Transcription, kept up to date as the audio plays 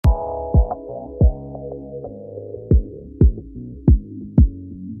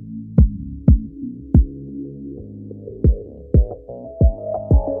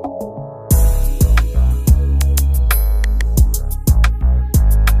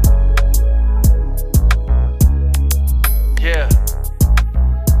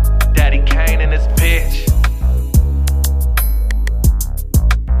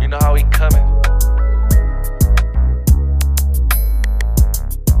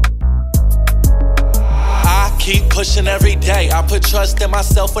keep pushing every day. I put trust in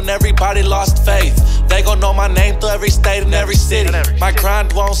myself when everybody lost faith. They gon' know my name through every state and every city. My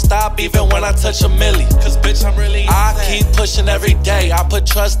grind won't stop even when I touch a milli. Cause bitch, I'm really I keep pushing every day. I put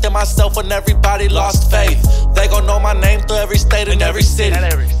trust in myself when everybody lost faith. They gon' know my name through every state and every city.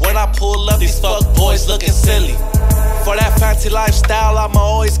 When I pull up, these fuck boys looking silly. For that fancy lifestyle, I'ma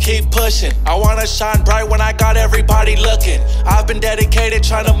always keep pushing. I wanna shine bright when I got everybody looking. I've been dedicated,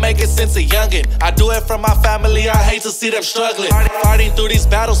 trying to make it since a youngin'. I do it for my family, I hate to see them struggling. Fighting through these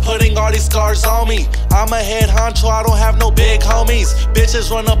battles, putting all these scars on me. I'm a head honcho, I don't have no big homies.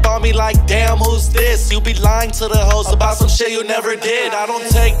 Bitches run up on me like, damn, who's this? You be lying to the hoes about some shit you never did. I don't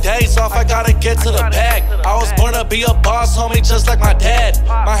take days off, I gotta get to the bag. I was born to be a boss, homie, just like my dad.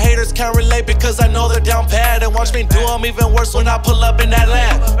 My haters can't relate because I know they're down bad. And watch me do them even worse when I pull up in that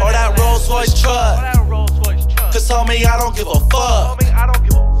Lamb or that Rolls Royce truck. Cause homie, I don't give a fuck.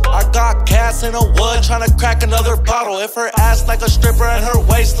 I got gas in the wood, tryna crack another bottle. If her ass like a stripper and her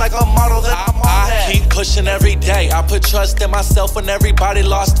waist like a model, then I'm on that. I keep pushing every day. I put trust in myself when everybody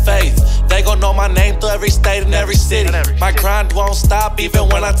lost faith. They gon' know my name through every state and every city. My grind won't stop even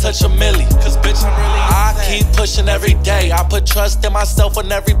when I touch a milli. Cause bitch, I'm really I keep pushing every day. I put trust in myself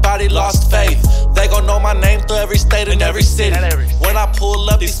when everybody lost faith. They gon' know my name through every state and every city. When I pull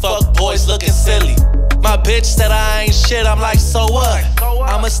up, these fuck boys looking silly. My bitch said I ain't shit, I'm like, so what?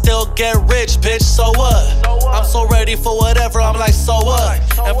 I'ma still get rich, bitch, so what? I'm so ready for whatever, I'm like, so what?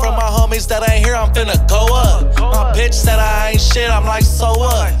 And from my homies that ain't here, I'm finna go up. My bitch said I ain't shit, I'm like, so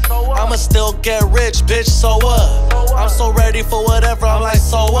what? I'ma still get rich, bitch, so what? I'm so ready for whatever, I'm like,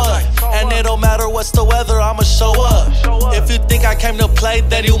 so what? And it don't matter what's the weather, I'ma show up. If you think I came to play,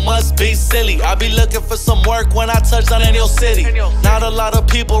 then you must be silly. I be looking for some work when I touch down in your city. Not a lot of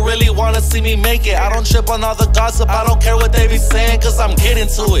people really wanna see me make it. I don't trip on all the gossip, I don't care what they be saying, cause I'm getting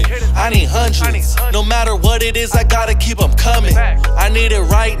to it. I need hundreds, no matter what it is, I gotta keep them coming. I need it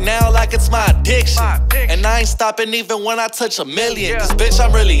right now like it's my addiction. And I ain't stopping even when I touch a million. Cause bitch,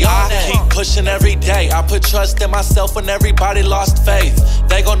 I'm really on that. I keep pushing every day. I put trust in myself when everybody lost faith.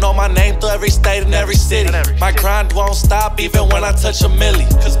 They gon' know my name through every state and every city. My grind won't stop even when I touch a milli.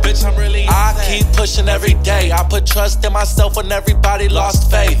 Cause bitch, I'm really I keep pushing every day. I put trust in myself when everybody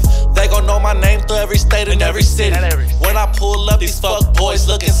lost faith. They gon' know my name through every state and every city. When I pull up, these fuck boys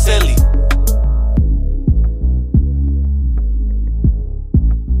looking silly.